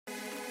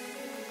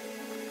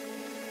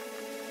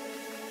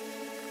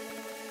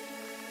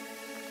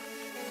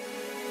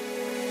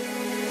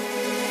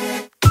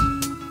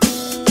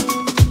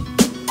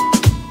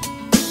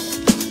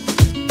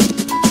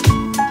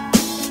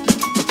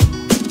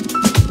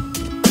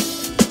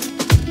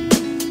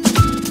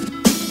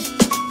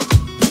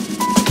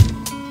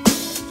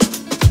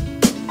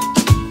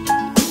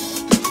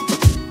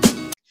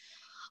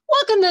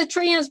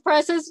Koreans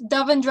Presses,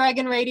 Dove and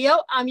Dragon Radio.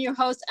 I'm your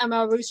host,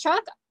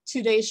 M.L.Ruscsak.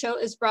 Today's show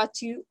is brought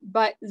to you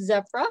by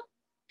Zephyra,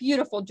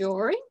 beautiful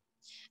jewelry.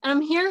 And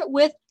I'm here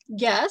with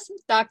guest,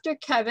 Dr.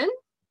 Kevin,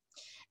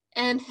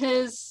 and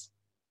his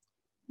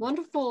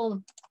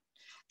wonderful,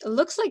 it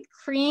looks like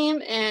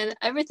cream and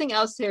everything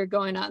else here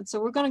going on. So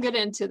we're going to get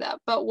into that,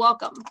 but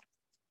welcome.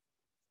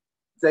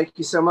 Thank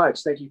you so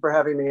much. Thank you for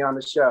having me on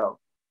the show.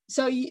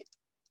 So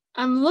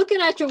I'm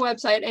looking at your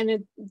website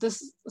and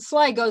this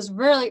slide goes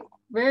really,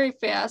 very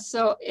fast.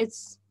 So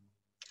it's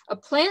a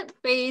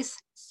plant-based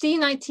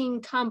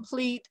C19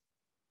 complete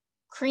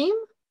cream.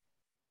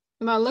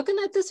 Am I looking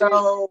at this right?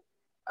 So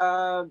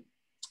I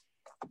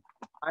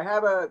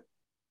have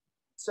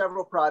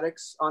several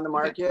products on the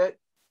market,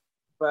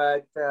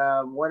 but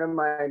one of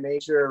my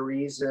major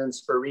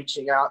reasons for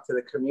reaching out to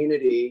the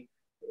community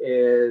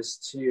is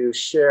to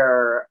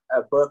share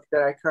a book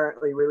that I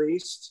currently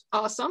released.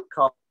 Awesome.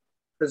 Called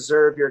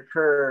Preserve Your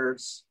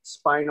Curves,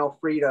 Spinal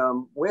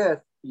Freedom with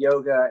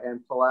Yoga and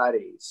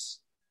Pilates.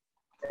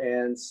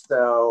 And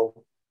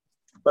so,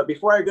 but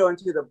before I go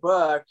into the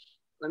book,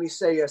 let me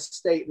say a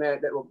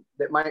statement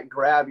that might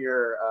grab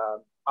your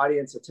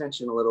audience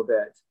attention a little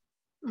bit.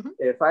 Mm-hmm.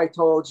 If I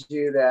told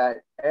you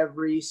that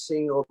every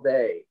single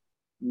day,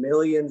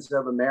 millions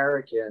of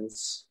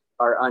Americans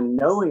are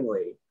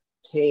unknowingly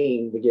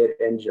paying to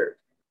get injured,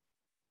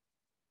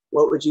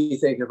 what would you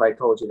think if I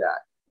told you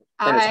that?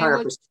 And it's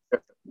 100%.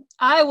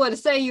 I would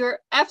say you're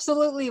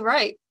absolutely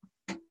right.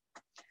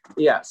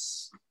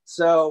 Yes.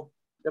 So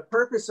the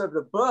purpose of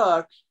the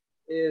book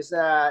is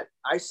that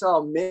I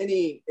saw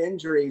many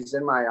injuries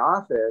in my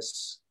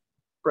office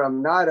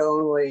from not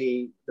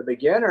only the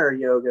beginner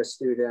yoga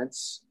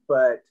students,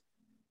 but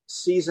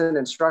seasoned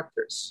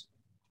instructors.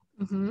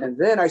 Mm-hmm. And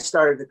then I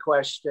started to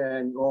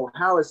question, well,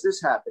 how is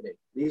this happening?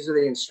 These are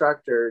the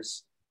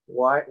instructors.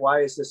 Why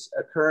is this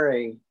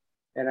occurring?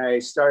 And I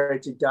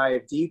started to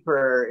dive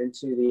deeper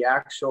into the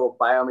actual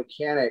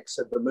biomechanics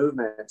of the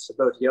movements of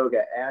both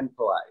yoga and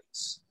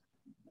Pilates.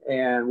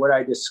 And what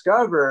I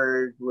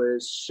discovered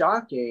was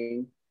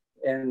shocking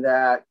in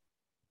that,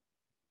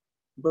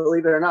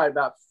 believe it or not,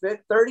 about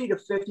 30 to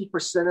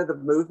 50% of the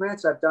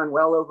movements, I've done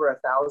well over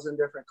 1,000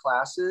 different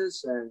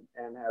classes and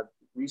have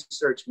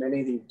researched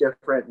many of the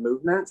different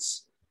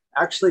movements,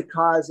 actually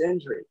cause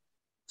injury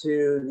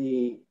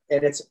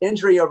and it's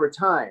injury over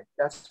time.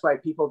 That's why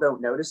people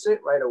don't notice it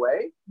right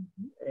away.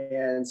 Mm-hmm.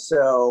 And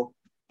so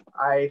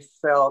I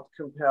felt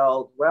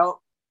compelled,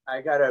 well, I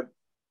got to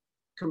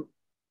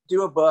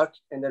do a book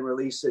and then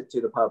release it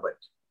to the public.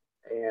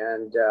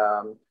 And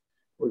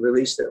we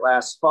released it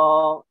last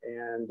fall,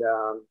 and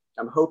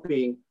I'm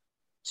hoping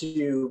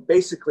to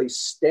basically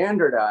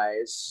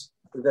standardize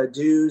the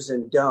do's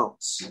and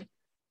don'ts.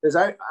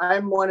 Because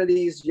I'm one of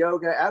these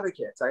yoga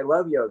advocates. I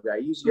love yoga. I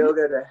use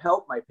yoga to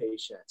help my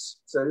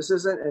patients. So this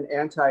isn't an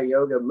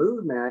anti-yoga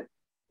movement.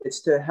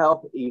 It's to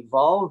help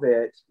evolve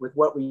it with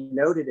what we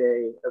know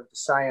today of the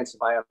science of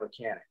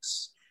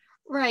biomechanics.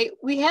 Right.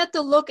 We have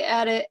to look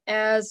at it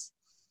as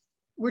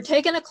we're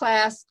taking a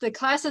class. The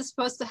class is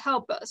supposed to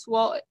help us.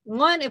 Well,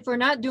 one, if we're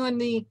not doing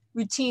the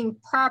routine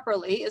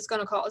properly, it's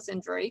going to cause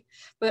injury.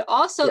 But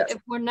also,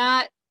 if we're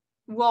not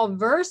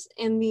well-versed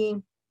in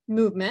the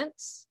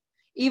movements,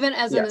 even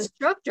as an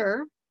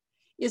instructor,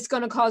 it's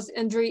going to cause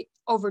injury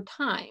over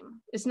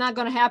time. It's not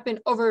going to happen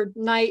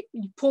overnight.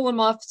 You pull a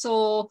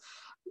muscle,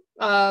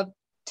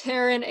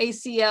 tear an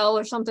ACL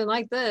or something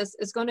like this.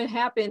 It's going to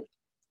happen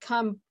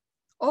come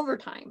over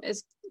time.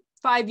 It's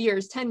 5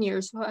 years, 10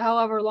 years,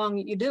 however long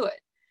you do it.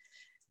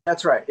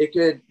 That's right. It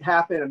could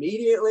happen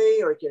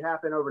immediately or it could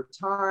happen over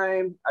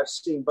time. I've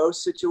seen both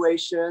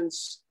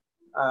situations,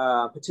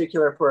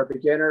 particular for a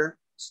beginner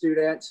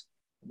student.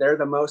 They're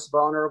the most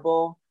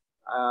vulnerable.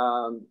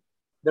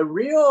 The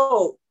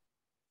real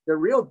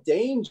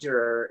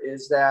danger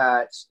is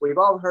that we've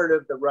all heard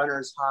of the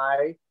runner's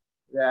high,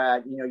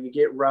 that, you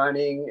get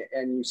running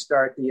and you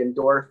start the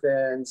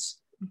endorphins,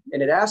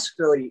 and it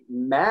actually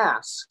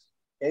masks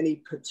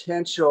any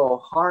potential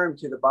harm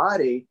to the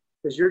body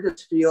because you're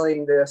just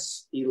feeling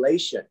this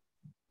elation.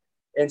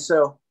 And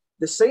so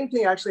the same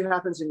thing actually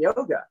happens in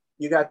yoga.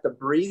 You got the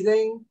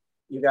breathing,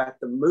 you got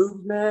the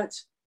movement,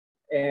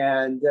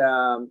 and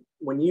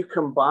when you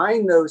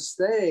combine those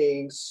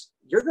things,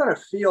 you're going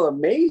to feel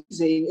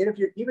amazing,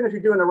 even if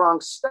you're doing the wrong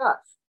stuff.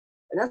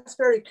 And that's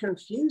very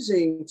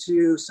confusing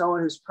to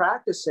someone who's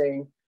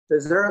practicing,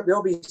 because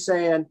they'll be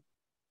saying,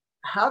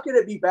 how could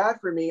it be bad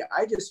for me?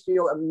 I just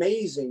feel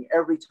amazing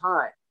every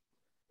time.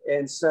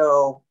 And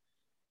so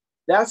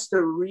that's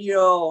the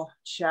real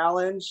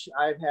challenge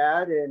I've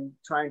had in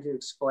trying to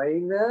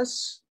explain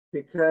this,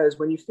 because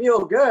when you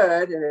feel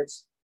good and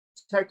it's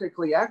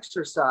technically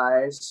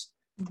exercise,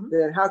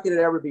 then how could it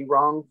ever be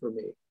wrong for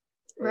me?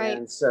 Right.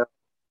 And so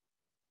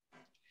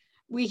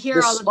we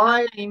hear all the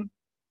time,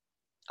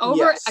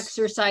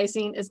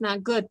 over-exercising is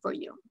not good for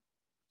you.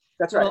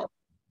 That's right. Well,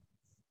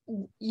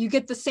 you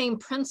get the same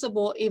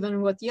principle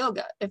even with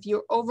yoga. If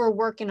you're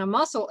overworking a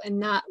muscle and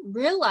not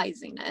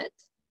realizing it,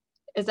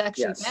 it's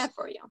actually bad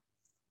for you.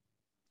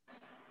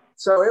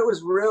 So it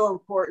was real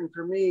important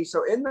for me.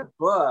 So in the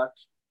book,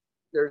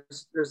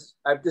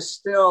 I've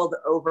distilled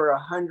over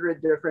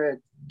 100 different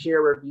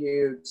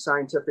peer-reviewed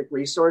scientific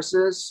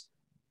resources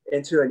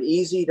into an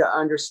easy to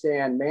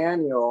understand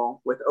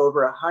manual with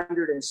over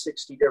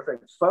 160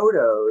 different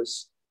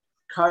photos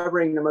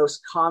covering the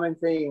most common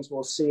things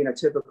we'll see in a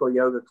typical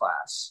yoga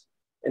class.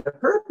 And the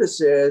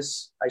purpose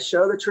is I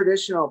show the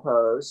traditional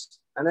pose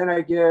and then I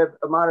give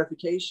a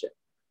modification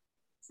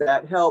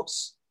that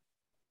helps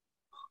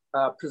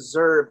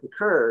preserve the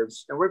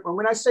curves. And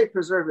when I say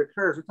preserve the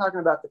curves, we're talking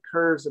about the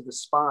curves of the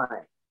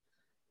spine.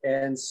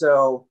 And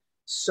so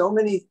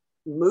many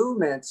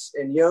movements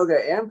in yoga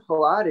and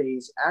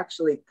Pilates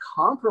actually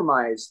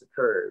compromise the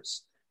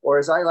curves, or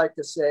as I like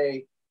to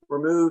say,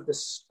 remove the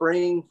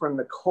spring from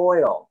the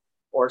coil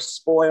or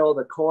spoil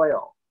the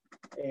coil.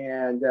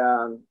 And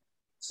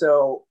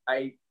so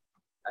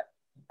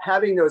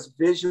having those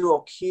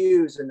visual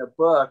cues in the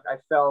book, I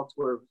felt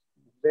were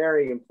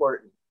very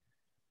important.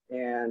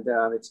 And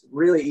it's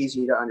really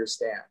easy to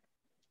understand.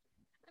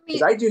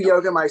 Because I do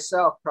yoga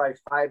myself probably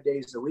 5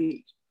 days a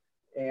week.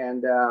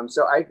 And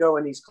so I go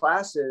in these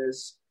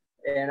classes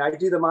and I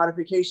do the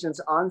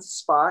modifications on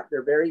spot.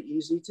 They're very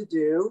easy to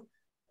do.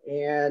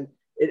 And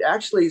it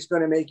actually is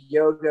going to make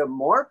yoga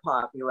more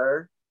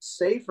popular,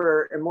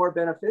 safer, and more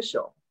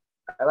beneficial.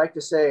 I like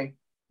to say,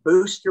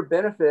 boost your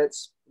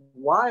benefits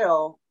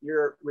while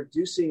you're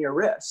reducing your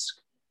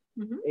risk.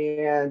 Mm-hmm.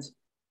 And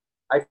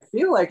I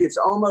feel like it's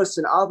almost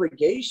an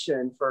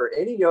obligation for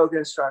any yoga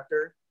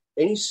instructor,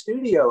 any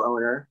studio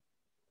owner,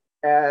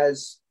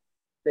 as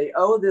they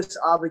owe this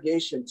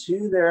obligation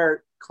to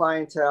their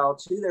clientele,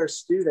 to their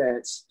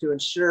students, to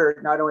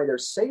ensure not only their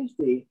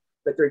safety,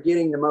 but they're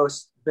getting the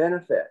most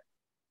benefit.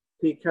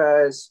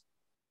 Because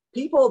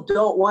people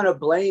don't want to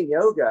blame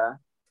yoga.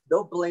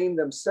 They'll blame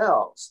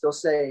themselves. They'll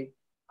say,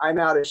 I'm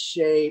out of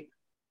shape,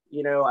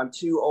 I'm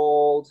too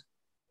old.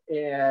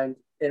 And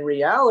in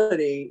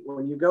reality,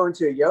 when you go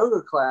into a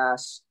yoga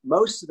class,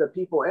 most of the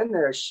people in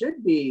there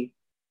should be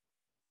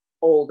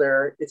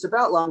older. It's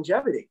about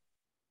longevity.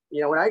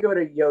 When I go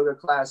to yoga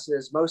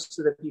classes, most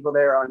of the people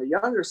there are on the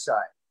younger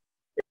side.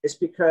 It's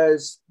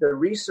because the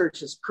research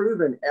has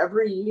proven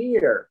every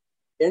year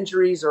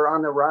injuries are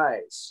on the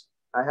rise.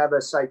 I have a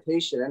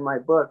citation in my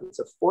book. It's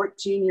a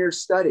 14-year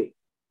study.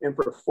 And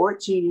for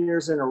 14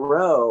 years in a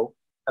row,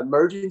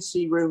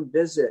 emergency room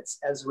visits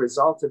as a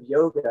result of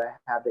yoga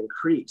have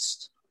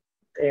increased.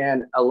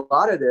 And a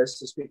lot of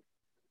this is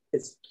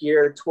it's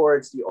geared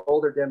towards the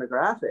older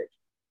demographic.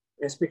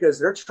 It's because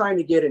they're trying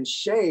to get in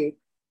shape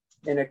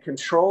in a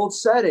controlled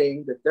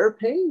setting that they're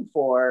paying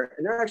for,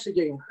 and they're actually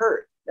getting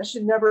hurt. That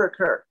should never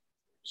occur.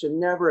 Should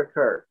never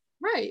occur.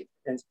 Right.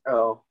 And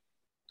so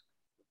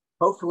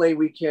hopefully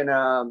we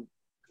can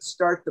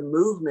start the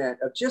movement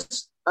of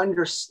just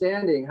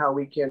understanding how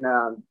we can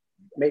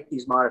make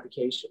these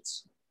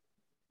modifications.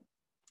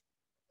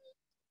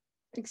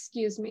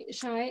 Excuse me,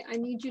 Shai, I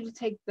need you to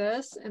take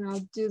this and I'll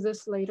do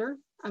this later.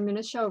 I'm in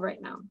a show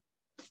right now.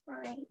 All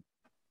right.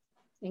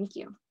 Thank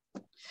you.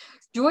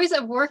 Joys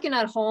of working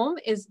at home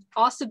is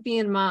also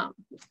being mom.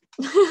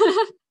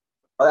 Oh,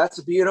 that's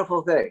a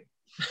beautiful thing.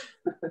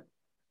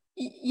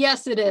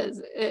 Yes, it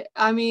is.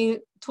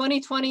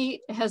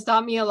 2020 has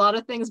taught me a lot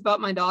of things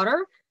about my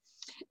daughter,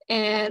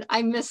 and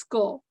I miss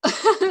school.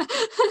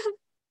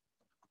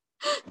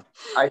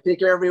 I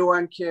think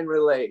everyone can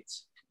relate.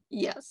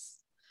 Yes.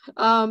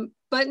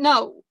 But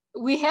no,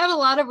 we have a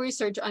lot of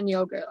research on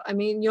yoga.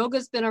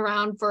 Yoga's been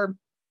around for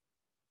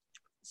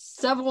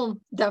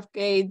several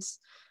decades,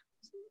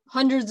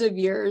 hundreds of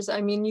years.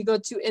 You go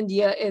to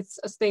India, it's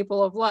a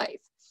staple of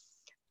life.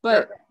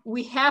 But sure,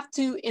 we have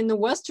to, in the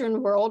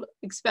Western world,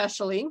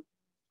 especially,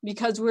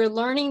 because we're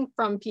learning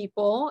from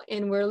people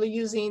and we're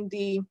using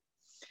the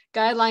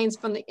guidelines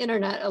from the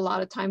internet a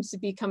lot of times to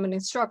become an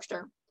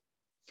instructor.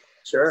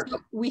 Sure. So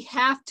we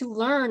have to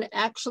learn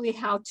actually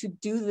how to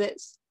do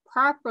this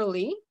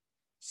properly,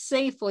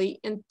 safely,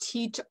 and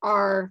teach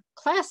our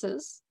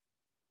classes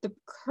the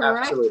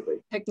correct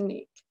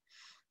technique.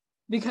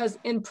 Because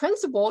in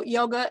principle,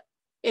 yoga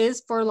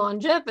is for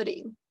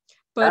longevity,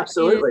 but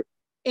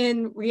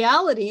in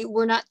reality,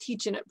 we're not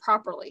teaching it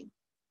properly.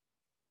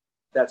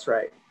 That's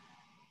right.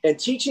 And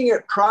teaching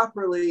it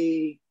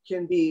properly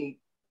can be,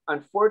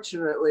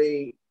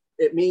 unfortunately,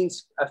 it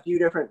means a few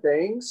different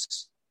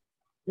things.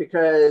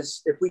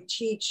 Because if we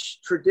teach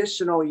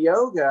traditional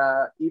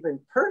yoga even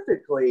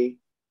perfectly,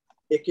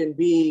 it can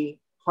be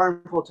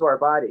harmful to our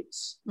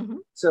bodies. Mm-hmm.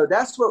 So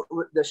that's what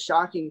the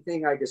shocking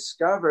thing I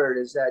discovered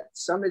is that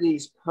some of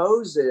these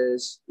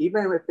poses,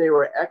 even if they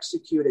were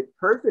executed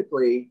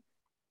perfectly,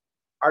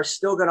 are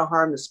still going to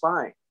harm the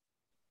spine.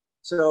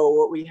 So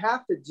what we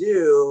have to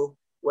do,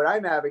 what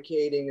I'm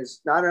advocating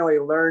is not only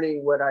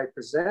learning what I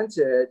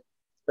presented,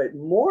 but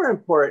more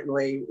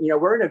importantly,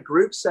 we're in a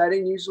group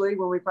setting usually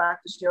when we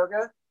practice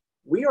yoga.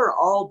 We are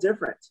all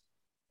different.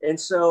 And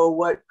so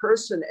what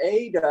person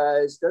A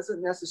does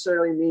doesn't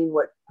necessarily mean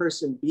what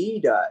person B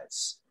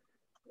does.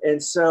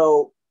 And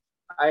so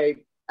I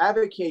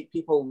advocate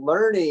people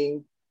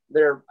learning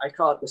I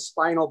call it the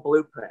spinal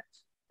blueprint.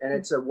 And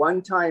it's a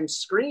one-time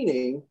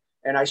screening.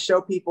 And I show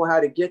people how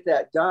to get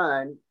that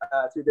done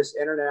through this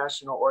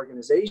international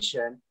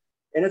organization.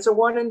 And it's a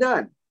one and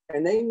done.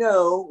 And they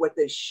know what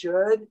they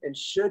should and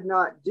should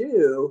not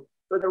do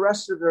for the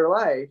rest of their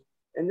life.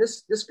 And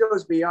this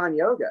goes beyond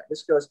yoga.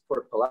 This goes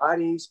for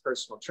Pilates,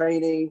 personal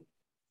training,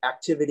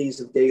 activities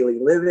of daily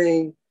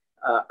living,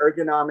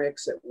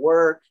 ergonomics at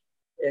work.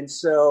 And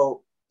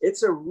so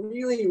it's a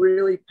really,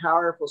 really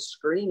powerful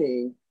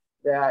screening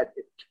that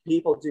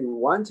people do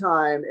one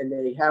time, and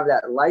they have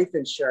that life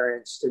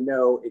insurance to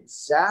know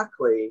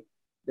exactly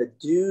the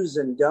do's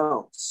and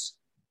don'ts.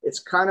 It's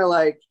kind of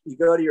like you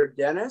go to your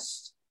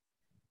dentist.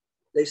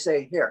 They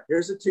say,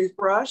 here's a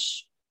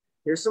toothbrush,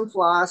 here's some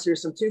floss,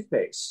 here's some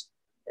toothpaste.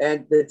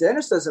 And the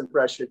dentist doesn't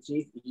brush your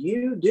teeth,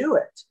 you do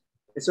it.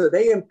 And so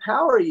they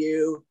empower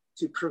you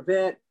to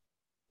prevent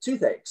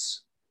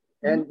toothaches.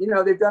 And,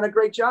 they've done a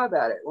great job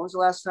at it. When was the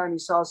last time you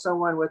saw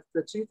someone with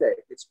the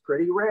toothache? It's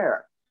pretty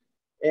rare.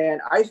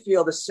 And I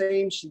feel the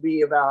same should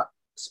be about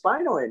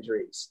spinal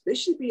injuries. They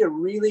should be a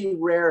really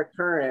rare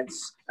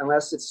occurrence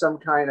unless it's some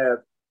kind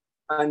of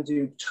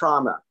undue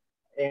trauma.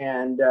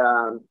 And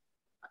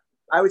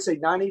I would say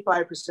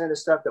 95% of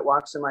stuff that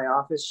walks in my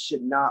office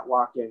should not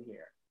walk in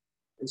here.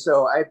 And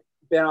so I've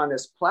been on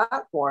this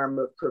platform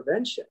of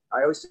prevention.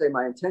 I always say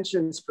my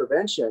intention is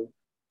prevention.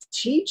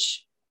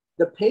 Teach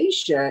the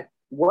patient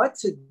what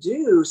to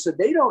do so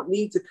they don't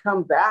need to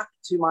come back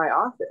to my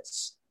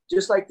office.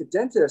 Just like the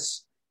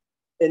dentist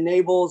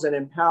enables and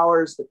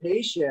empowers the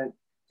patient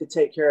to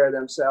take care of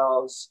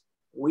themselves,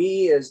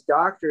 we as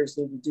doctors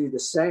need to do the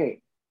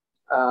same.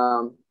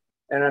 And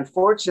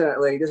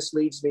unfortunately, this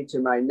leads me to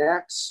my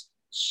next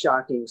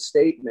shocking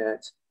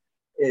statement,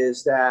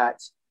 is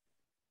that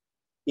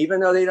even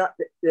though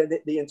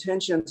the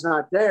intention's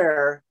not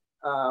there,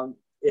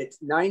 it's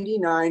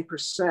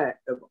 99%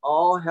 of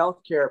all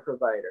healthcare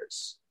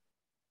providers,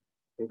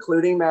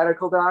 including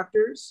medical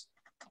doctors,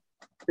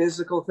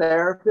 physical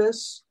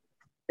therapists,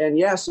 and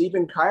yes,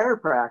 even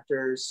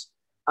chiropractors,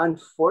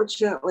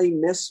 unfortunately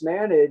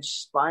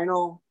mismanage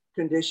spinal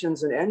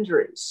conditions and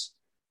injuries.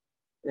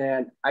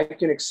 And I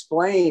can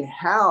explain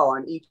how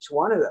on each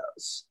one of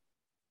those.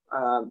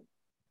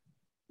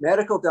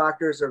 Medical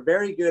doctors are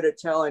very good at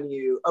telling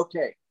you,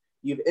 okay,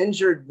 you've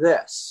injured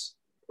this,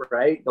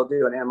 right? They'll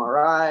do an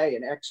MRI,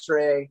 an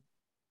X-ray.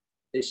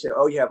 They say,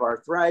 oh, you have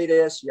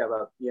arthritis, you have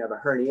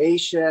a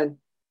herniation.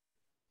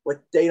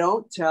 What they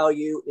don't tell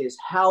you is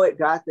how it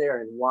got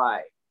there and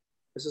why.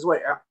 This is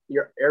what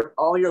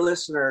all your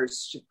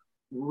listeners should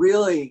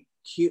really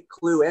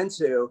clue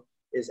into,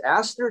 is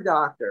ask their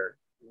doctor,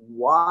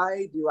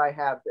 why do I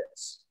have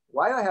this?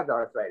 Why do I have the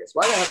arthritis?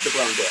 Why do I have the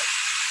blown disc?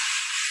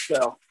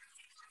 So,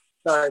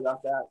 sorry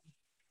about that.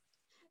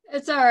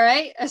 It's all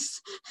right.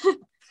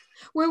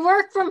 We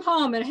work from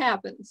home. It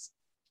happens.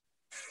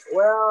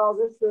 Well,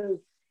 this is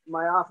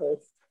my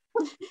office.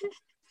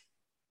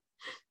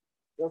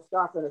 We'll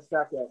stop in a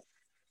second.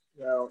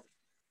 So,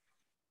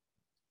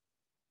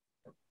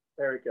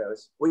 there it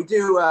goes. We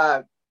do,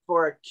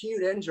 for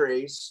acute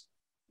injuries,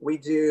 we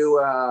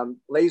do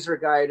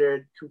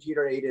laser-guided,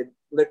 computer-aided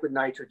liquid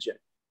nitrogen.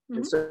 Mm-hmm.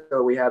 And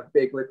so we have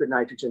big liquid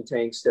nitrogen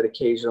tanks that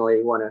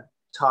occasionally want to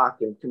talk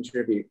and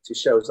contribute to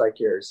shows like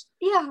yours.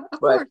 Yeah, of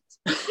course.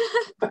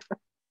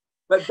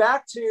 But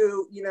back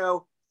to,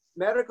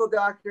 medical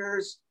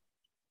doctors,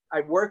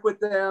 I work with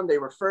them, they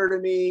refer to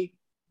me,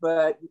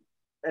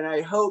 and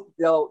I hope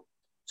they'll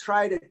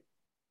try to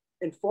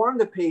inform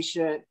the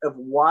patient of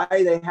why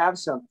they have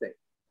something.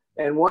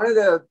 And one of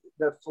the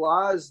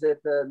flaws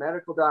that the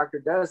medical doctor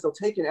does, they'll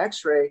take an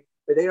X-ray,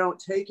 but they don't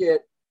take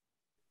it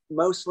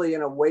mostly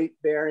in a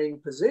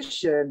weight-bearing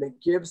position that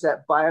gives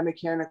that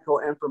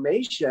biomechanical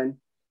information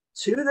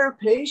to their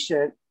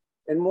patient.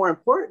 And more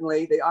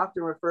importantly, they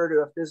often refer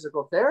to a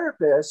physical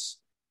therapist.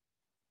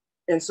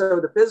 And so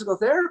the physical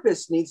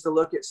therapist needs to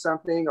look at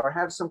something or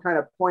have some kind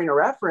of point of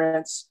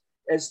reference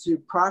as to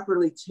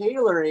properly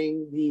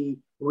tailoring the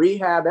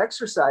rehab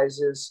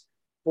exercises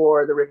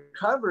for the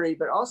recovery,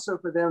 but also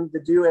for them to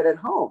do it at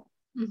home.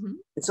 Mm-hmm.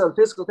 And so the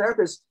physical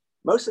therapists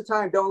most of the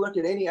time don't look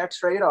at any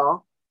X-ray at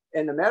all.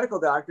 And the medical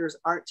doctors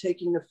aren't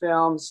taking the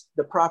films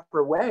the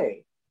proper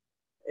way.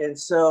 And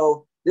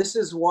so this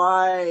is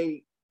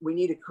why we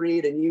need to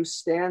create a new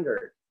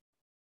standard.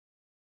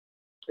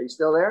 Are you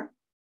still there?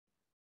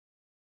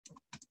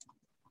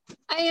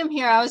 I am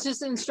here. I was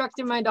just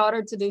instructing my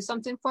daughter to do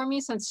something for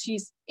me since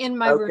she's in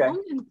my room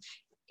and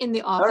in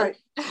the office.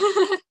 All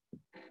right.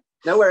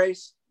 No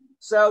worries.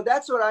 So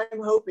that's what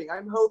I'm hoping.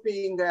 I'm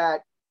hoping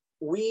that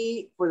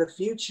for the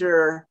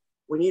future,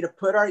 we need to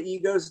put our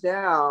egos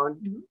down.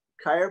 Mm-hmm.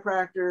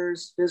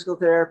 Chiropractors, physical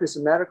therapists,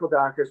 and medical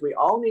doctors, we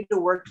all need to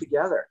work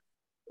together.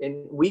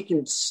 And we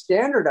can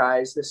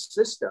standardize this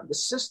system. The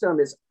system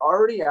is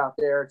already out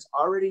there. It's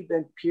already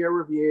been peer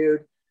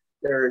reviewed.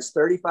 There's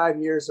 35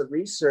 years of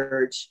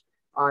research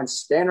on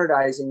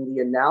standardizing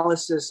the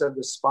analysis of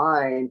the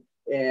spine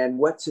and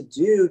what to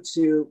do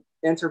to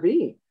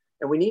intervene.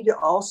 And we need to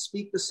all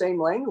speak the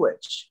same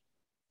language.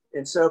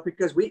 And so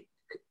because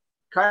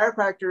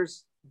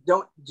chiropractors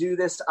don't do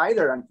this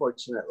either,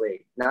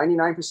 unfortunately.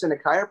 99% of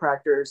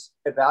chiropractors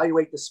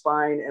evaluate the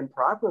spine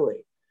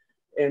improperly.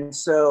 And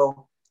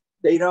so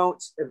they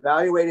don't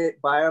evaluate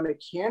it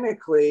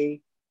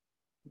biomechanically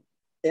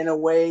in a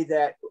way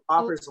that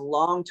offers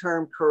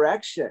long-term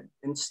correction.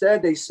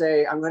 Instead, they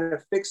say, I'm going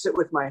to fix it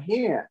with my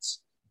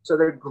hands. So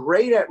they're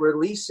great at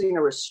releasing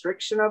a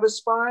restriction of a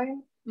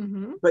spine,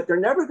 but they're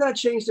never going to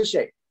change the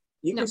shape.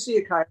 You can see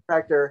a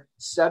chiropractor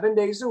 7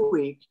 days a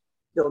week.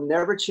 They'll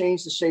never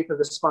change the shape of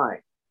the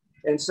spine.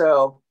 And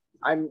so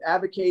I'm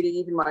advocating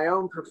even my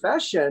own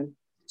profession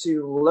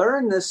to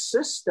learn this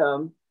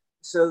system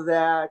so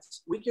that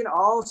we can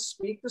all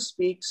speak the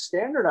speak,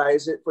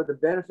 standardize it for the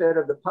benefit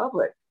of the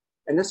public.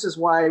 And this is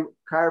why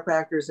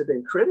chiropractors have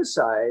been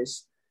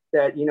criticized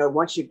that, you know,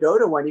 once you go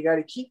to one, you got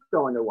to keep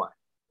going to one.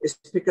 It's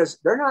because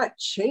they're not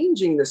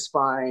changing the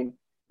spine.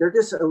 They're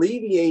just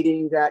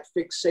alleviating that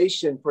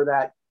fixation for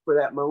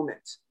that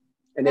moment.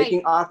 And they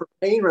can offer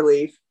pain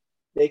relief.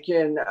 They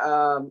can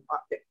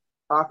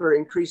offer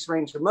increased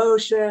range of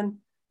motion,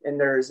 and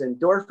there's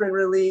endorphin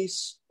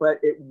release, but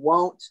it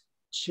won't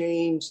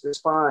change the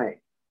spine.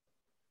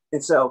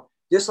 And so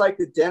just like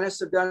the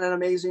dentists have done an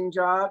amazing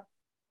job,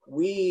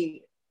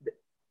 we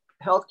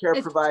healthcare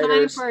providers.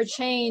 It's time for a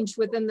change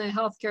within the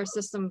healthcare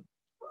system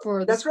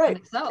for that's right.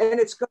 itself. And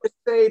it's going to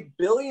save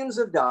billions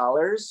of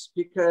dollars,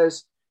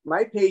 because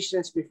my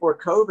patients before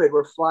COVID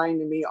were flying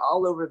to me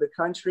all over the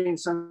country and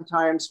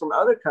sometimes from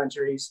other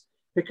countries,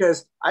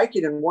 because I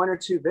could, in 1 or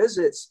 2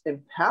 visits,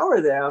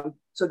 empower them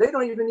so they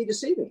don't even need to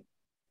see me.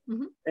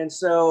 And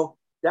so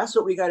that's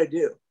what we got to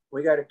do.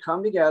 We got to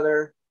come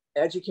together,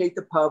 educate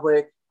the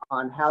public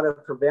on how to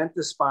prevent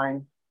the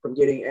spine from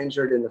getting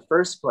injured in the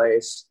first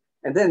place.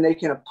 And then they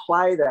can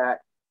apply that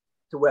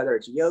to whether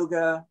it's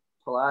yoga,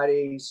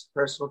 Pilates,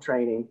 personal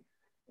training.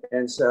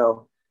 And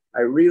so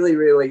I really,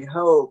 really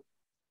hope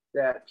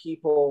that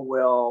people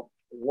will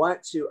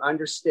want to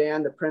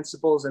understand the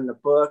principles in the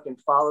book and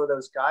follow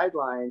those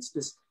guidelines,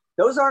 because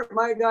those aren't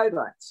my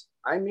guidelines.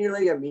 I'm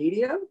merely a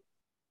medium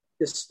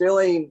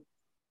distilling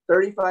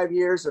 35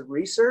 years of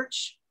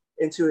research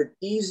into an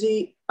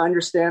easy,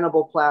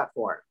 understandable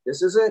platform.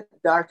 This isn't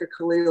Dr.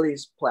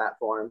 Khalili's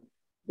platform.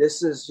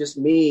 This is just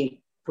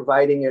me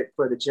providing it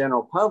for the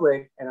general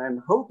public, and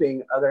I'm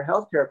hoping other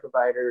healthcare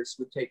providers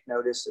would take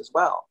notice as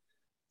well.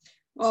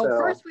 Well,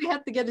 first we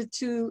have to get it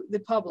to the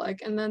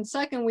public, and then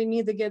second, we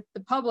need to get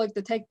the public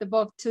to take the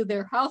book to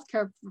their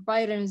healthcare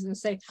providers and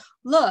say,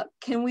 look,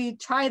 can we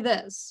try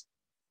this?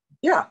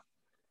 Yeah,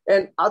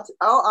 and I'll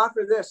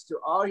offer this to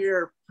all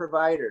your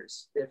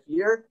providers. If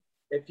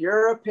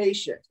you're a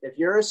patient, if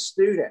you're a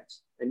student,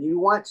 and you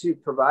want to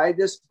provide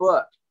this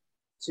book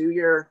to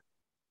your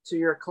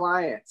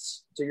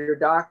clients, to your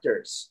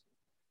doctors,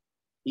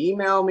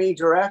 email me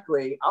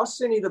directly. I'll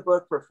send you the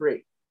book for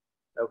free.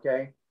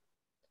 Okay.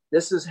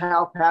 This is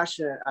how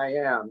passionate I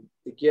am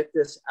to get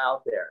this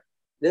out there.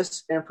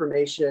 This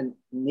information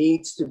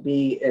needs to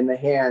be in the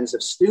hands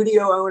of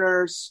studio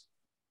owners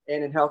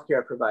and in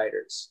healthcare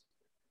providers.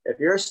 If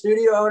you're a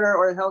studio owner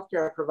or a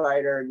healthcare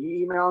provider and you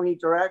email me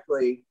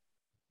directly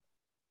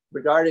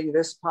regarding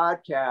this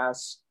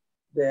podcast,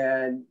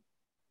 then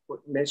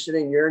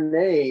mentioning your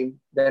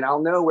name, then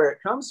I'll know where it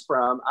comes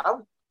from.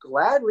 I'll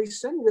gladly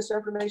send you this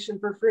information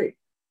for free.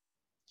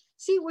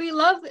 See, we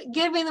love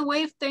giving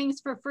away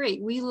things for free.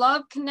 We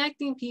love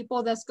connecting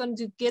people that's going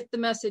to get the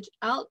message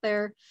out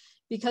there,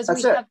 because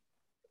we have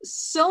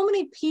so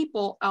many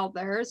people out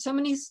there, so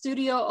many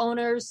studio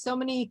owners, so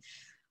many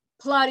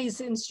Pilates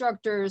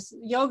instructors,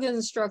 yoga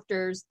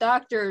instructors,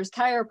 doctors,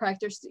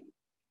 chiropractors. The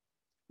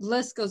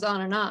list goes on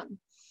and on.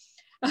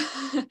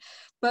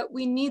 But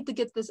we need to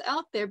get this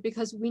out there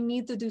because we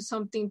need to do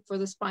something for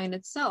the spine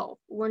itself.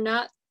 We're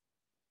not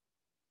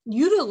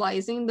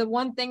utilizing the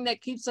one thing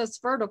that keeps us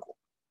vertical.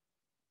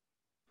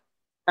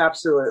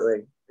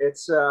 Absolutely.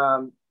 It's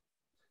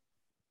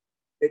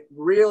it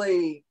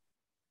really,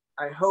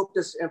 I hope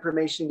this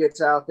information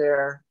gets out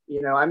there.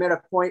 You know, I'm at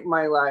a point in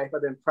my life,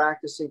 I've been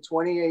practicing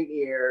 28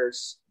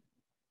 years,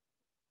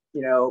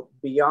 you know,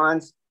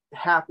 beyond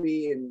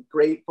happy and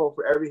grateful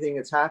for everything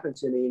that's happened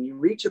to me. And you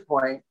reach a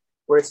point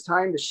where it's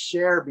time to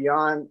share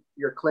beyond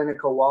your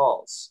clinical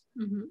walls.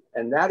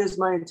 And that is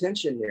my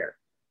intention here.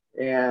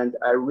 And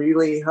I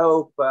really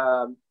hope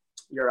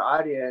your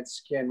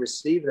audience can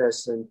receive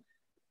this, and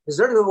because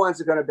they're the ones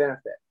that are going to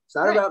benefit. It's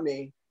not about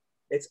me.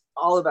 It's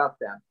all about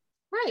them.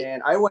 Right.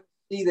 And I want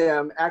to see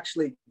them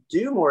actually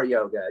do more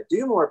yoga,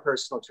 do more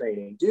personal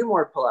training, do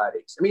more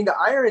Pilates. I mean, the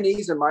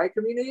ironies in my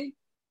community,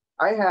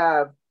 I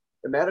have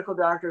the medical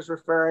doctors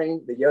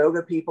referring, the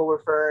yoga people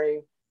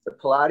referring, the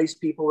Pilates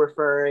people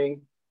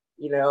referring.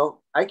 You know,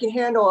 I can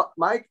handle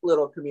my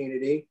little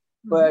community,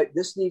 but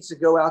this needs to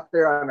go out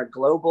there on a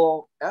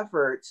global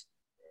effort.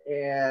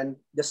 And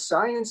the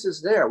science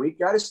is there. We've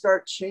got to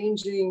start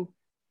changing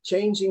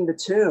the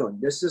tune.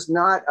 This is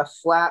not a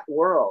flat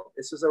world.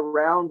 This is a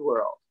round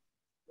world.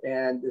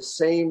 And the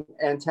same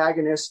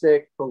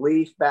antagonistic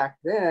belief back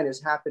then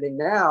is happening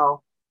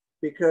now,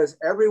 because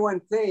everyone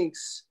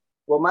thinks,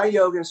 well, my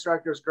yoga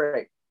instructor is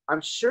great.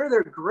 I'm sure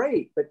they're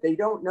great, but they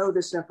don't know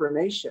this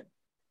information.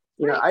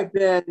 You know, Right.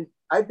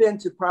 I've been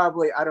to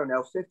probably, I don't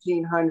know,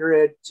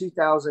 1,500,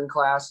 2,000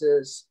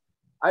 classes.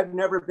 I've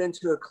never been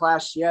to a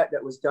class yet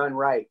that was done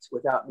right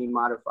without me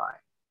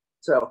modifying.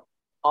 So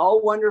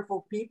all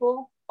wonderful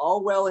people,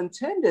 all well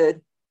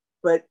intended,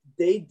 but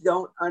they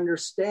don't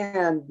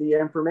understand the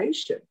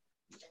information.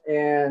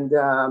 And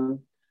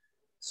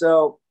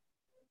so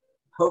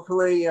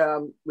hopefully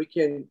we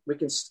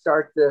can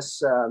start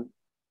this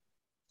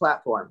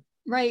platform.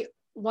 Right.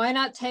 Why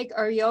not take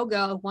our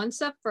yoga one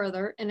step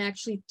further and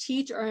actually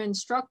teach our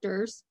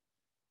instructors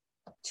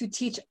to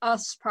teach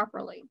us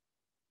properly?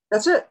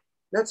 That's it.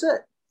 That's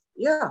it.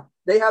 Yeah.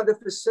 They have the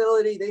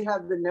facility, they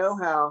have the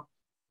know-how.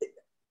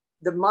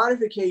 The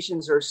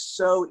modifications are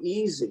so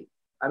easy.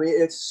 I mean,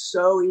 it's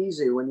so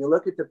easy. When you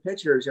look at the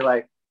pictures, you're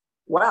like,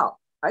 wow,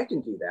 I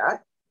can do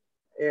that.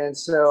 And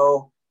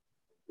so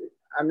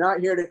I'm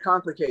not here to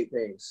complicate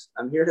things.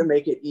 I'm here to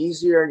make it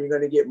easier, and you're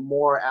going to get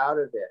more out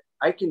of it.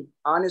 I can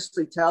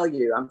honestly tell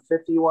you, I'm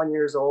 51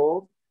 years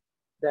old,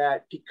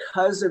 that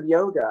because of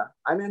yoga,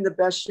 I'm in the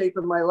best shape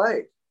of my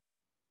life,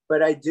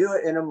 but I do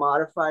it in a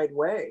modified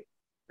way.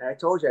 And I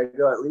told you, I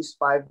go at least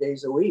 5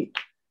 days a week.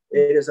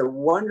 It is a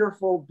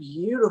wonderful,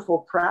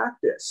 beautiful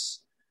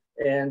practice.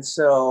 And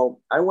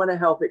so I want to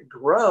help it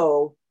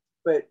grow.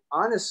 But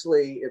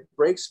honestly, it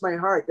breaks my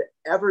heart to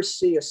ever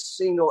see a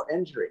single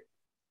injury.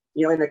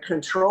 You know, in a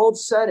controlled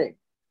setting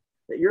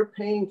that you're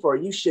paying for,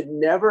 you should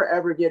never,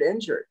 ever get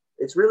injured.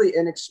 It's really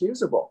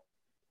inexcusable.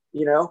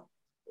 You know,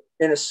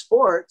 in a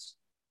sport,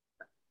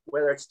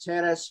 whether it's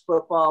tennis,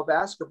 football,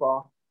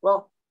 basketball,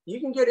 well, you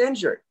can get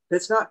injured.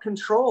 It's not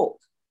controlled.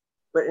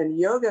 But in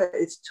yoga,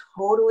 it's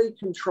totally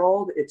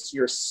controlled. It's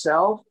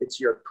yourself. It's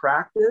your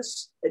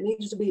practice. It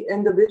needs to be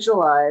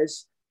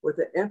individualized with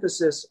an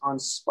emphasis on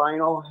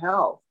spinal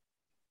health.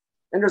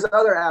 And there's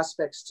other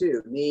aspects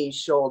too, knee,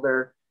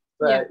 shoulder.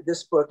 But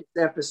this book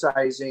is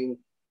emphasizing,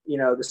 you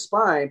know, the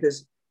spine,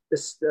 because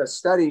the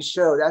studies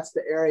show that's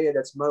the area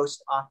that's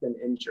most often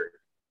injured.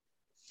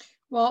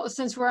 Well,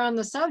 since we're on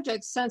the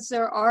subject, since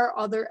there are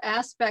other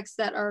aspects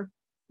that are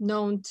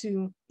known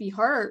to be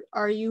hurt,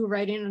 are you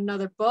writing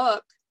another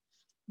book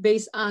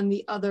based on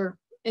the other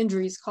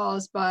injuries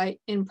caused by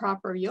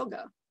improper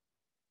yoga?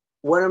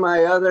 One of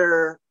my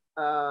other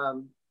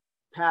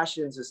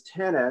passions is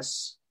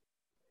tennis.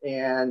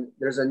 And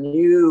there's a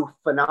new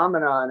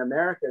phenomenon in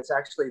America. It's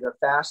actually the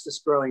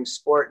fastest growing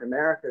sport in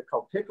America,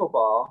 called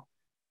pickleball.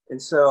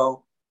 And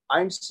so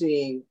I'm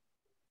seeing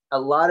a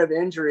lot of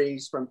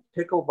injuries from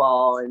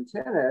pickleball and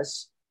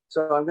tennis.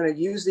 So I'm going to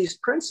use these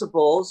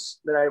principles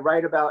that I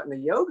write about in the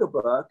yoga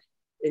book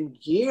and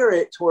gear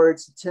it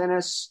towards the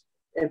tennis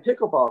and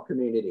pickleball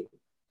community.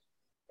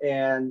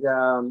 And,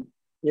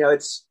 you know,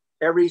 it's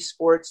every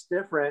sport's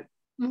different.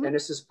 Mm-hmm. And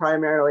this is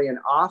primarily an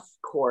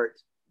off-court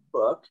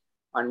book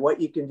on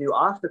what you can do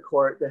off the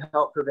court to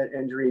help prevent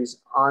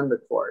injuries on the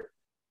court.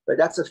 But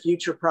that's a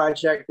future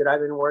project that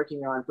I've been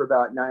working on for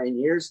about 9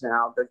 years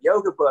now. The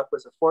yoga book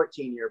was a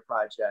 14-year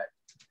project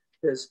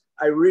because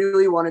I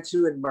really wanted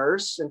to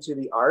immerse into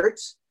the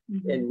art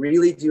and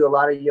really do a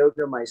lot of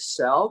yoga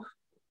myself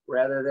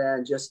rather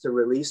than just to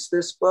release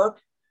this book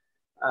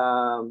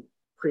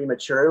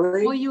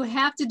prematurely. Well, you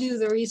have to do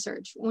the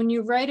research. When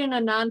you write in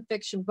a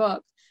nonfiction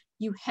book,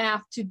 you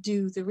have to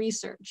do the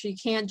research. You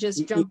can't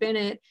just jump in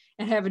it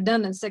and have it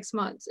done in 6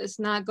 months. It's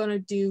not going to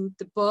do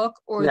the book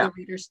or the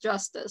reader's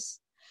justice.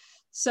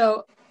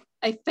 So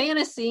a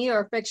fantasy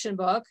or fiction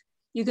book,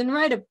 you can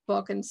write a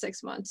book in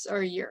 6 months or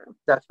a year.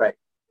 That's right.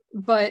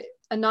 But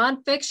a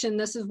nonfiction,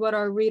 this is what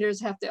our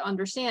readers have to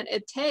understand.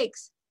 It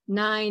takes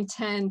 9,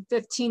 10,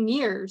 15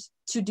 years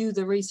to do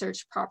the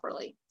research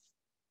properly.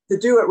 To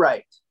do it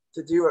right.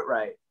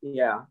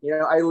 Yeah. You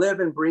know, I live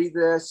and breathe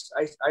this.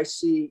 I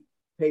see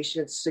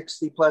patients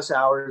 60 plus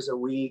hours a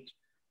week.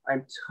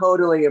 I'm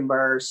totally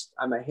immersed.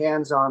 I'm a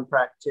hands-on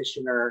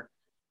practitioner.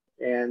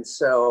 And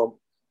so,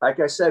 like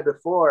I said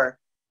before,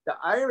 the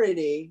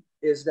irony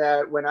is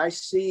that when I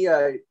see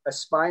a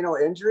spinal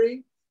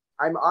injury,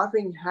 I'm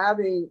often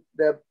having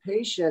the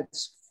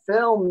patients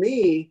film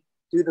me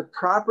do the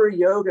proper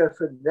yoga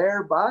for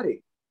their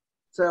body.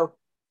 So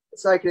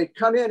it's like they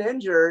come in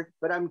injured,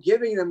 but I'm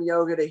giving them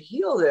yoga to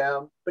heal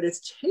them, but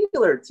it's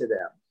tailored to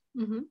them.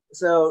 Mm-hmm.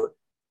 So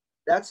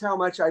that's how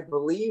much I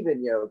believe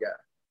in yoga.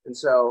 And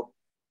so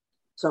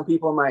some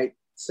people might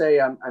say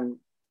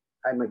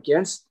I'm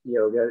against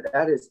yoga.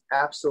 That is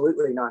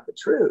absolutely not the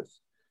truth.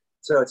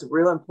 So it's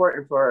real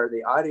important for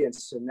the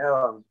audience to know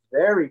I'm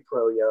very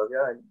pro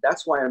yoga, and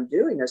that's why I'm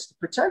doing this, to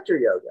protect your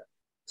yoga.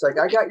 It's like,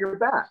 I got your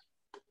back,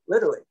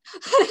 literally.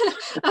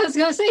 I was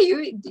going to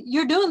say,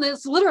 you're doing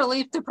this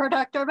literally to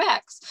protect our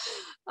backs.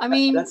 I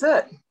mean, that's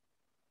it.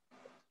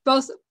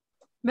 Both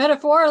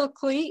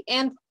metaphorically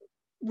and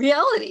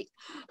reality.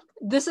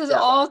 This is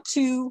all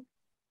to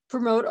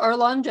promote our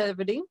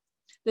longevity.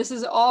 This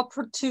is all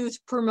to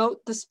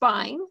promote the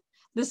spine.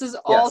 This is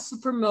all to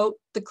promote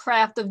the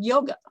craft of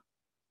yoga.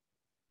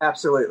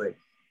 Absolutely.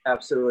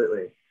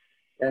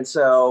 And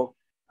so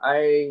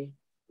I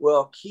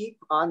will keep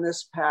on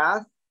this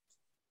path.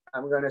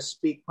 I'm going to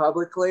speak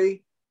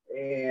publicly,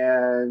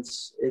 and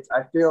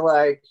I feel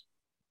like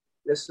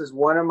this is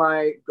one of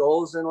my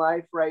goals in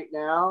life right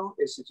now,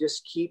 is to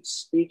just keep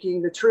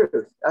speaking the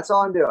truth. That's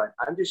all I'm doing.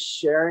 I'm just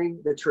sharing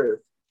the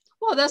truth.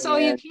 Well, that's all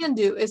you can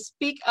do, is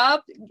speak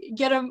up,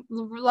 get a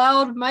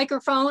loud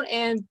microphone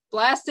and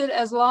blast it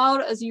as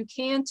loud as you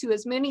can to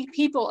as many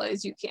people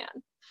as you can.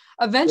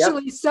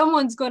 Eventually,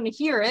 someone's going to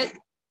hear it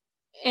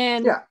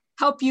and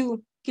help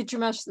you get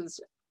your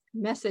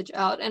message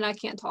out. And I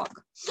can't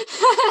talk.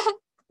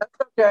 That's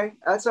okay.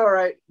 That's all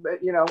right.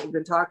 But, we've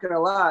been talking a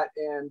lot.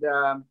 And,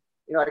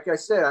 like I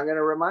said, I'm going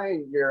to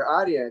remind your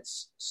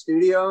audience,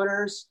 studio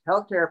owners,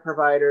 healthcare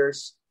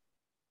providers,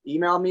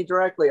 email me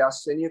directly. I'll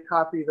send you a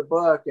copy of the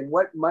book. And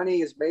what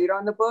money is made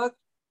on the book,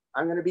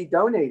 I'm going to be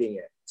donating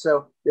it.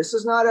 So this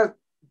is not a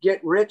get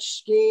rich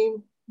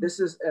scheme. This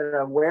is an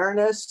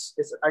awareness.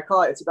 I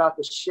call it's about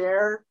the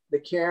share, the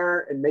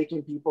care, and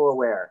making people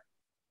aware.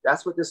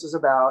 That's what this is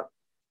about.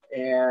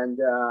 And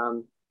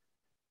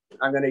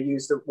I'm going to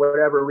use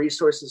whatever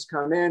resources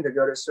come in to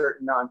go to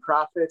certain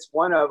nonprofits.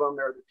 One of them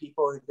are the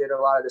people who did a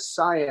lot of the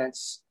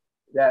science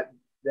that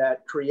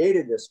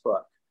created this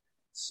book.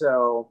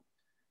 So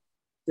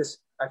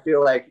I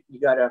feel like you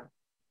got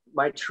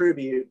my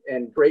tribute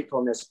and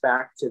gratefulness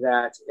back to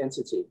that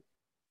entity.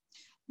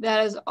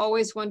 That is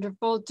always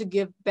wonderful, to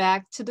give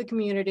back to the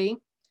community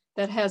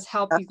that has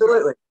helped you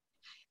grow.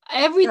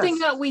 Everything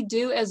that we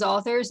do as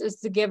authors is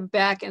to give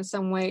back in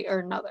some way or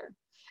another.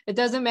 It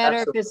doesn't matter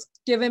if it's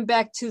giving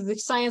back to the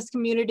science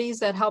communities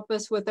that help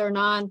us with our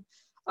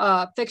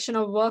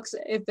non-fictional books,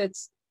 if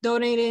it's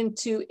donating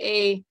to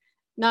a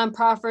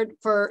nonprofit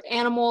for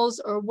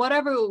animals, or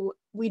whatever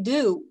we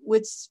do,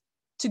 which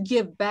to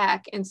give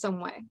back in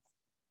some way.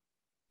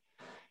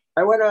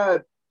 I want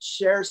to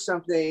share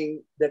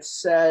something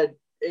that's said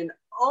in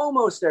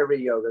almost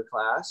every yoga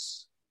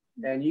class,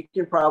 and you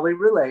can probably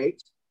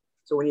relate.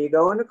 So when you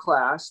go into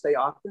class, they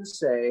often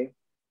say,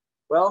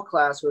 well,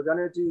 class, we're going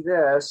to do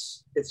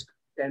this.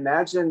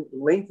 Imagine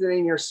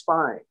lengthening your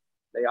spine.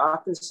 They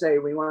often say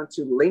we want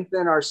to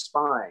lengthen our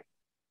spine.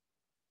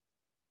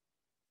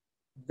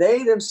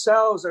 They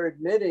themselves are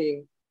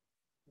admitting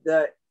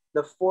the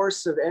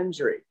force of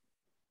injury.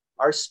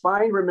 Our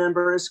spine,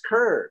 remember, is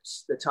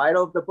curves. The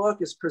title of the book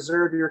is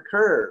Preserve Your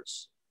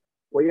Curves.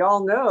 We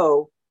all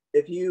know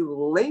if you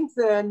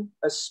lengthen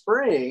a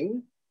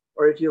spring,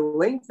 or if you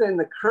lengthen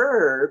the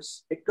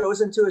curves, it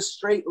goes into a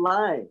straight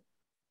line.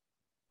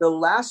 The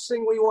last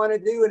thing we want to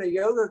do in a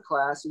yoga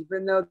class,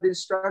 even though the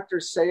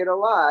instructors say it a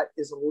lot,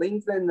 is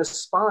lengthen the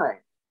spine.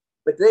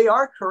 But they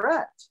are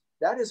correct.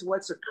 That is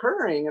what's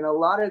occurring in a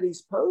lot of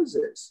these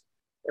poses.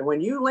 And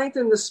when you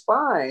lengthen the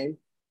spine,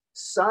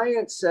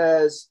 science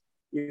says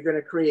you're going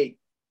to create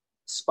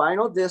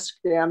spinal disc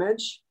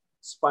damage,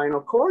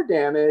 spinal cord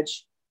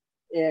damage,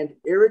 and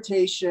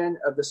irritation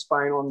of the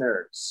spinal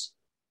nerves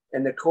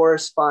and the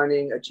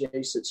corresponding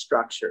adjacent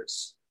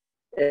structures.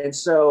 And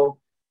so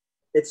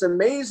it's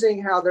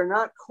amazing how they're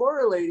not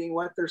correlating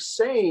what they're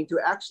saying to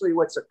actually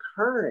what's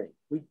occurring.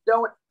 We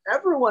don't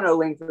ever want to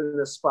lengthen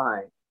the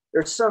spine.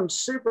 There's some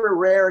super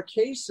rare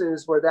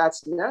cases where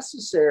that's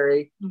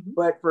necessary,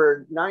 but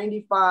for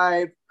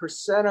 95%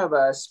 of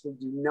us, we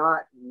do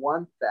not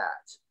want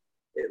that.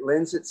 It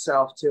lends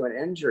itself to an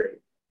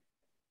injury.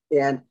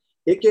 And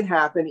it can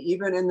happen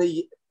even in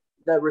the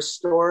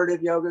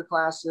restorative yoga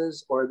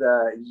classes or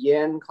the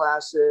yin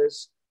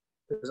classes.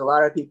 Because a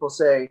lot of people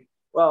say,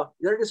 well,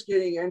 they're just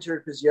getting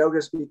injured because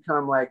yoga's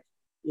become like,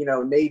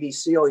 Navy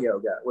SEAL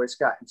yoga, where it's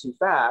gotten too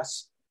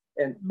fast.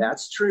 And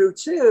that's true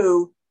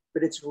too,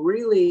 but it's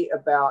really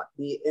about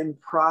the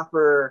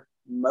improper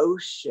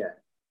motion.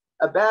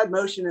 A bad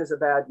motion is a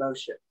bad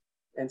motion.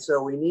 And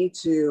so we need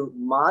to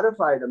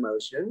modify the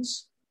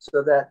motions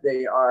so that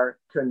they are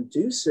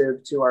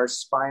conducive to our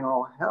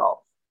spinal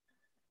health.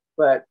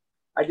 But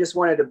I just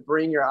wanted to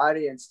bring your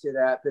audience to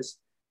that, because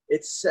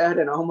it's said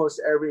in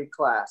almost every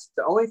class.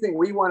 The only thing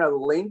we want to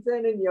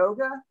lengthen in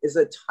yoga is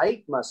a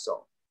tight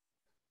muscle.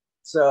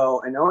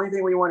 And the only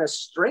thing we want to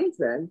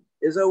strengthen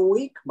is a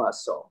weak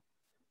muscle.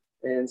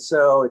 And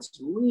so it's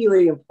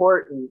really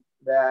important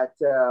that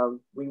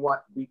we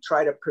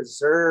try to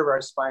preserve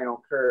our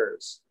spinal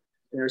curves.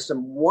 And there's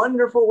some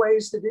wonderful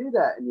ways to do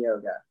that in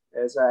yoga,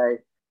 as I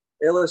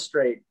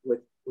illustrate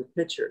with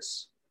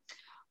pictures.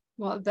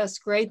 Well, that's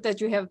great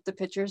that you have the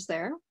pictures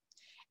there.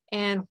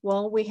 And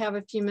while we have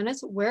a few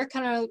minutes, where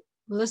can our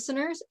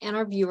listeners and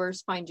our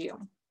viewers find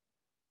you?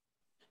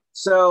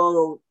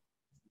 So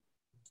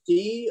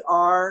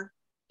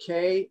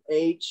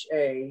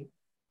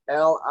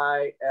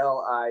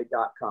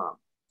drkhalili.com.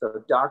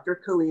 So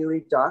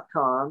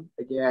drkhalili.com.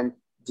 Again,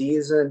 D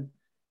is in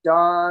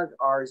dog,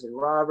 R is in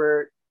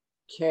Robert,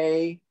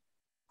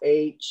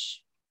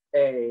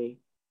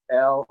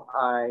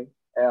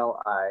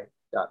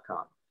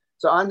 khalili.com.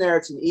 So on there,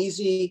 it's an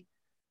easy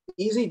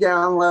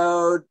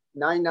download,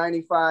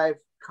 $9.95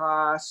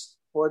 cost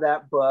for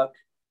that book.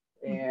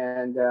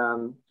 And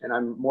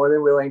I'm more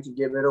than willing to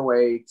give it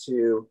away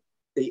to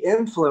the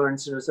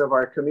influencers of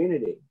our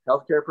community,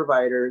 healthcare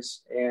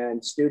providers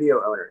and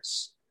studio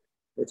owners.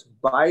 It's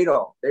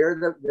vital. They are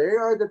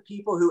the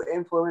people who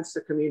influence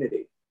the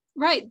community.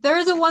 Right.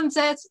 They're the ones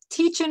that's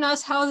teaching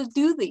us how to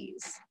do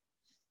these.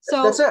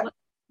 So that's it.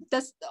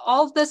 That's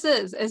all this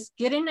is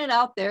getting it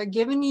out there,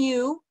 giving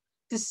you,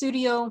 the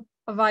studio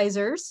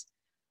advisors,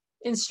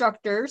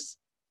 instructors,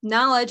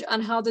 knowledge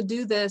on how to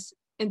do this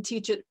and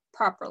teach it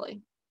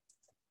properly.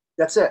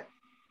 That's it.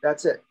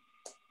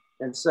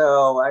 And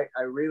so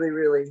I really,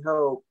 really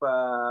hope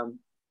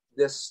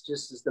this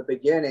just is the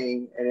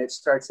beginning, and it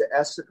starts to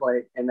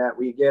escalate, and that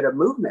we get a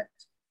movement.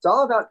 It's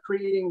all about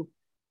creating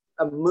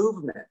a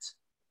movement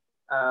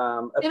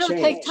of It'll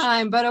change. take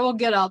time, but it will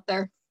get out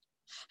there.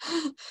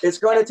 It's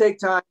going to take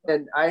time,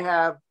 and I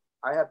have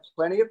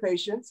plenty of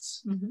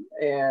patience,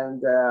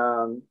 and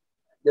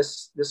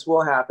this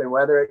will happen,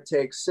 whether it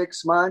takes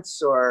 6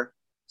 months or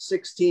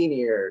 16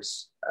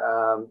 years.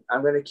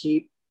 I'm going to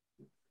keep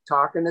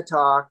talking the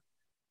talk,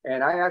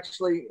 and I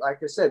actually, like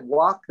I said,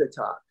 walk the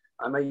talk.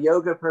 I'm a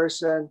yoga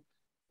person.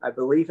 I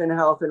believe in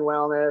health and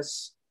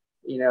wellness.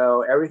 You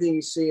know, everything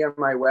you see on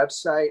my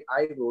website,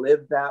 I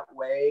live that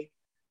way.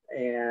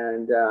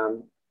 And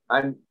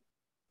I'm,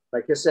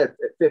 like I said,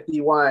 at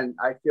 51,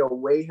 I feel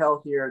way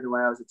healthier than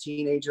when I was a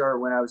teenager or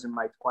when I was in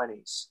my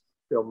 20s.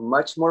 I feel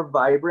much more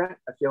vibrant.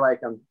 I feel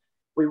like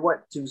we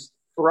want to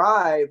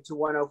thrive to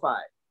 105.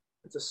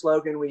 It's a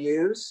slogan we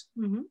use.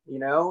 You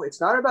know, it's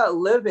not about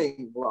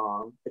living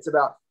long. It's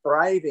about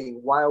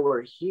thriving while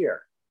we're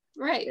here.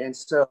 Right. And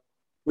so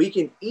we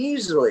can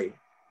easily,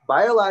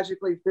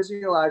 biologically,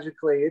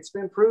 physiologically, it's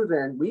been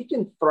proven, we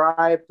can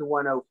thrive to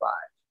 105.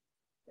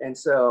 And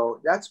so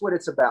that's what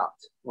it's about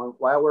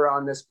while we're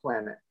on this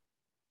planet.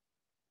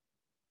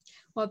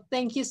 Well,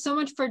 thank you so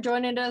much for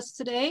joining us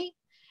today.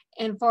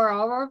 And for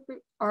all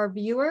our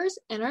viewers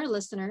and our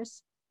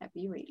listeners,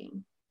 happy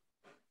reading.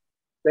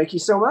 Thank you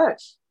so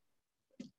much.